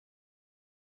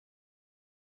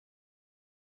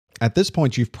At this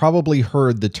point, you've probably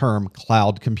heard the term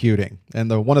cloud computing.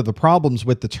 And one of the problems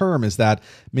with the term is that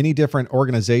many different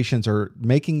organizations are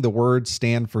making the word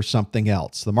stand for something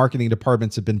else. The marketing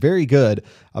departments have been very good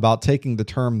about taking the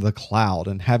term the cloud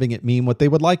and having it mean what they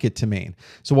would like it to mean.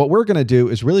 So what we're going to do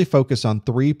is really focus on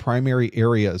three primary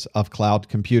areas of cloud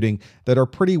computing that are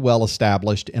pretty well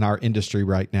established in our industry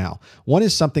right now. One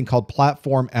is something called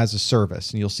platform as a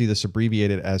service, and you'll see this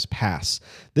abbreviated as PaaS.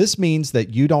 This means that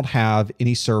you don't have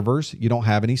any servers, you don't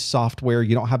have any software,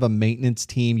 you don't have a maintenance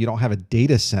team, you don't have a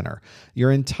data center.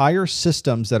 Your entire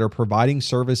systems that are providing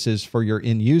services for your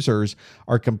end users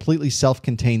are completely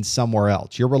self-contained somewhere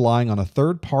else. You're relying on a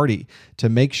third party to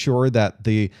make sure that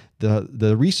the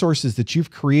resources that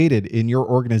you've created in your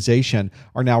organization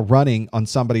are now running on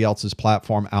somebody else's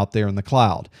platform out there in the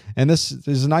cloud. And this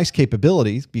is a nice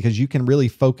capability because you can really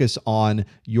focus on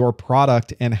your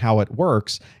product and how it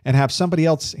works and have somebody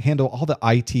else handle all the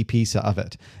IT piece of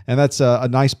it. And that's a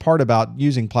nice part about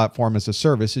using platform as a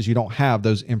service is you don't have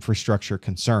those infrastructure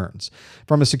concerns.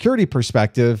 From a security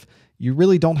perspective, you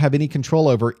really don't have any control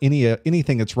over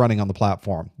anything that's running on the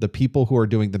platform. The people who are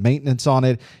doing the maintenance on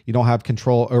it, you don't have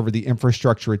control over the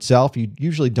infrastructure itself. You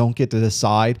usually don't get to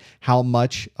decide how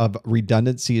much of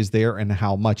redundancy is there and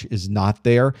how much is not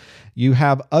there. You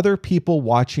have other people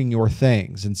watching your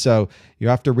things. And so you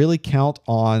have to really count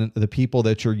on the people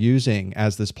that you're using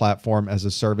as this platform as a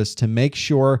service to make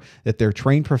sure that they're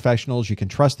trained professionals, you can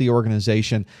trust the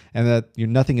organization, and that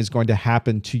nothing is going to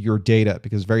happen to your data,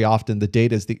 because very often the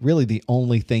data is really the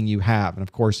only thing you have. And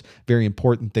of course, very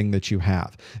important thing that you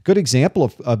have. Good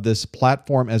example of this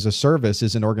platform as a service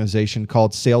is an organization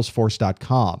called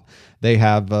Salesforce.com. They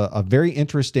have a very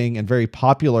interesting and very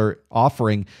popular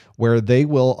offering where they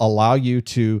will allow you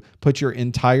to put your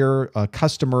entire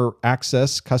customer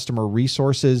access, customer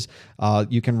resources.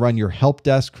 You can run your help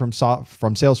desk from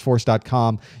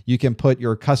Salesforce.com. You can put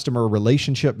your customer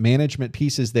relationship management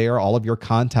pieces there, all of your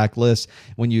contact lists.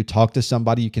 When you talk to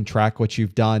somebody, you can track what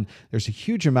you've done. There's a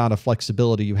huge amount of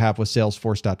flexibility you have with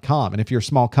Salesforce.com. And if you're a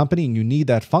small company and you need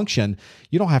that function,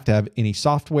 you don't have to have any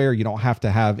software. You don't have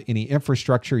to have any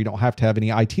infrastructure. You don't have to have any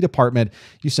IT department.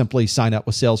 You simply sign up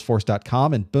with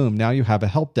Salesforce.com and boom, now you have a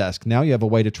help desk. Now you have a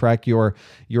way to track your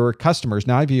customers.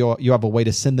 Now you have a way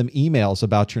to send them emails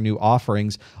about your new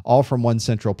offerings, all from one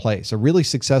central place. A really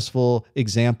successful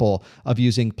example of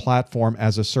using platform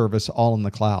as a service all in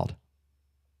the cloud.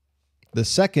 The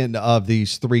second of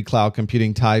these three cloud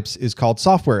computing types is called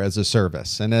software as a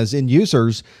service. And as end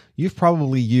users, you've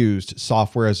probably used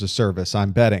software as a service,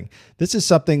 I'm betting. This is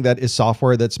something that is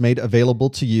software that's made available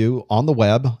to you on the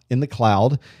web, in the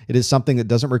cloud. It is something that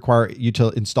doesn't require you to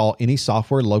install any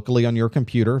software locally on your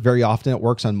computer. Very often it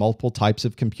works on multiple types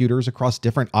of computers across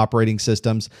different operating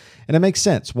systems. And it makes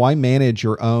sense. Why manage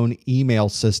your own email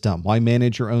system? Why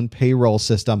manage your own payroll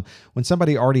system? When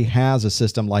somebody already has a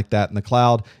system like that in the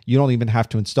cloud, you don't even have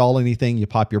to install anything. You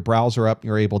pop your browser up and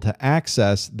you're able to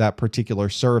access that particular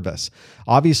service.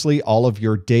 Obviously, all of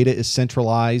your data is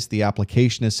centralized. The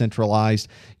application is centralized.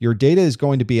 Your data is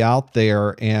going to be out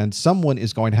there and someone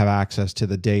is going to have access to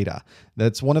the data.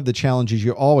 That's one of the challenges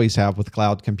you always have with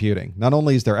cloud computing. Not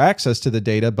only is there access to the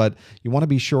data, but you want to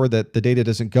be sure that the data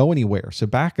doesn't go anywhere. So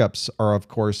backups are, of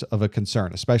course, of a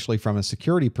concern, especially from a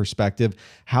security perspective.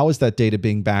 How is that data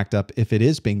being backed up if it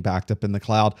is being backed up in the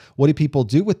cloud? What do people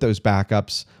do with those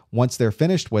backups once they're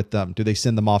finished with them? Do they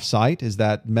send them off-site? Is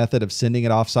that method of sending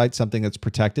it off-site something that's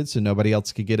protected so nobody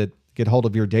else could get hold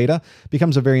of your data?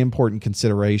 Becomes a very important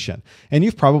consideration. And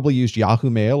you've probably used Yahoo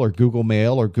Mail or Google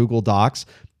Mail or Google Docs.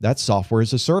 That's software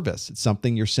as a service. It's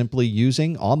something you're simply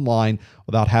using online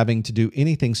without having to do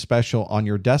anything special on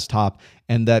your desktop.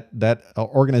 And that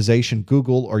organization,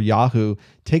 Google or Yahoo,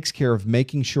 takes care of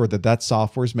making sure that that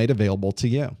software is made available to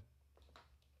you.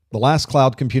 The last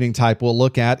cloud computing type we'll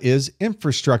look at is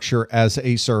infrastructure as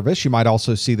a service. You might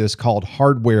also see this called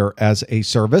hardware as a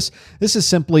service. This is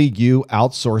simply you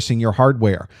outsourcing your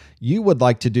hardware. You would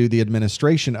like to do the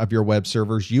administration of your web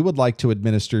servers. You would like to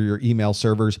administer your email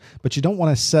servers, but you don't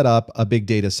want to set up a big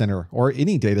data center or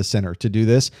any data center to do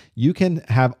this. You can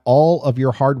have all of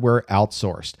your hardware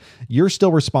outsourced. You're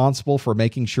still responsible for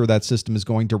making sure that system is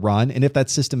going to run. And if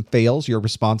that system fails, you're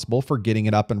responsible for getting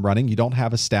it up and running. You don't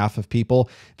have a staff of people.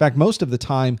 In fact, most of the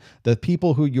time, the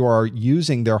people who you are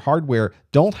using their hardware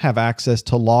don't have access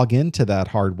to log into that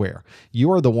hardware.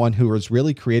 You are the one who is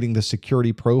really creating the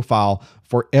security profile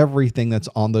for everything that's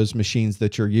on those machines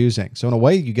that you're using. So in a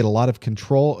way, you get a lot of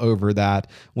control over that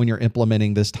when you're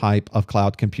implementing this type of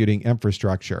cloud computing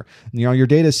infrastructure. You know, your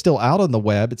data is still out on the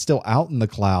web, it's still out in the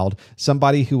cloud.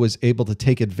 Somebody who was able to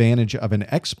take advantage of an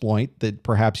exploit that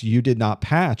perhaps you did not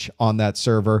patch on that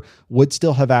server would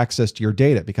still have access to your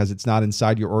data because it's not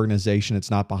inside your organization, it's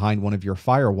not behind one of your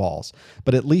firewalls.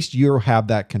 But at least you have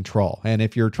that control. And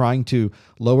if you're trying to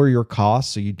lower your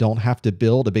costs so you don't have to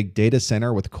build a big data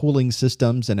center with cooling systems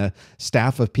and a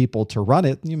staff of people to run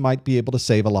it, you might be able to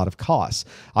save a lot of costs.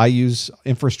 I use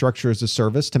infrastructure as a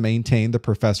service to maintain the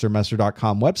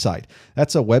ProfessorMesser.com website.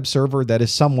 That's a web server that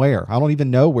is somewhere. I don't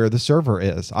even know where the server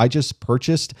is. I just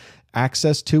purchased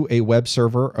access to a web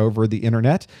server over the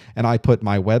internet, and I put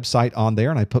my website on there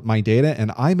and I put my data,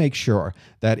 and I make sure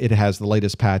that it has the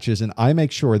latest patches, and I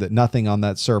make sure that nothing on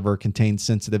that server contains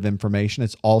sensitive information.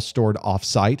 It's all stored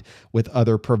off-site with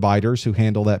other providers who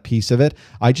handle that piece of it.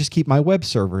 I just keep my web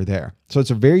server there. So it's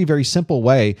a very, very simple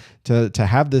way to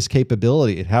have this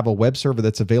capability, to have a web server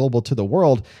that's available to the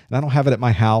world, and I don't have it at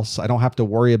my house. I don't have to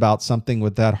worry about something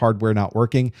with that hardware not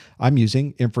working. I'm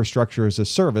using infrastructure as a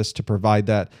service to provide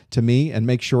that to me and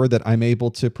make sure that I'm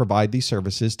able to provide these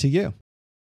services to you.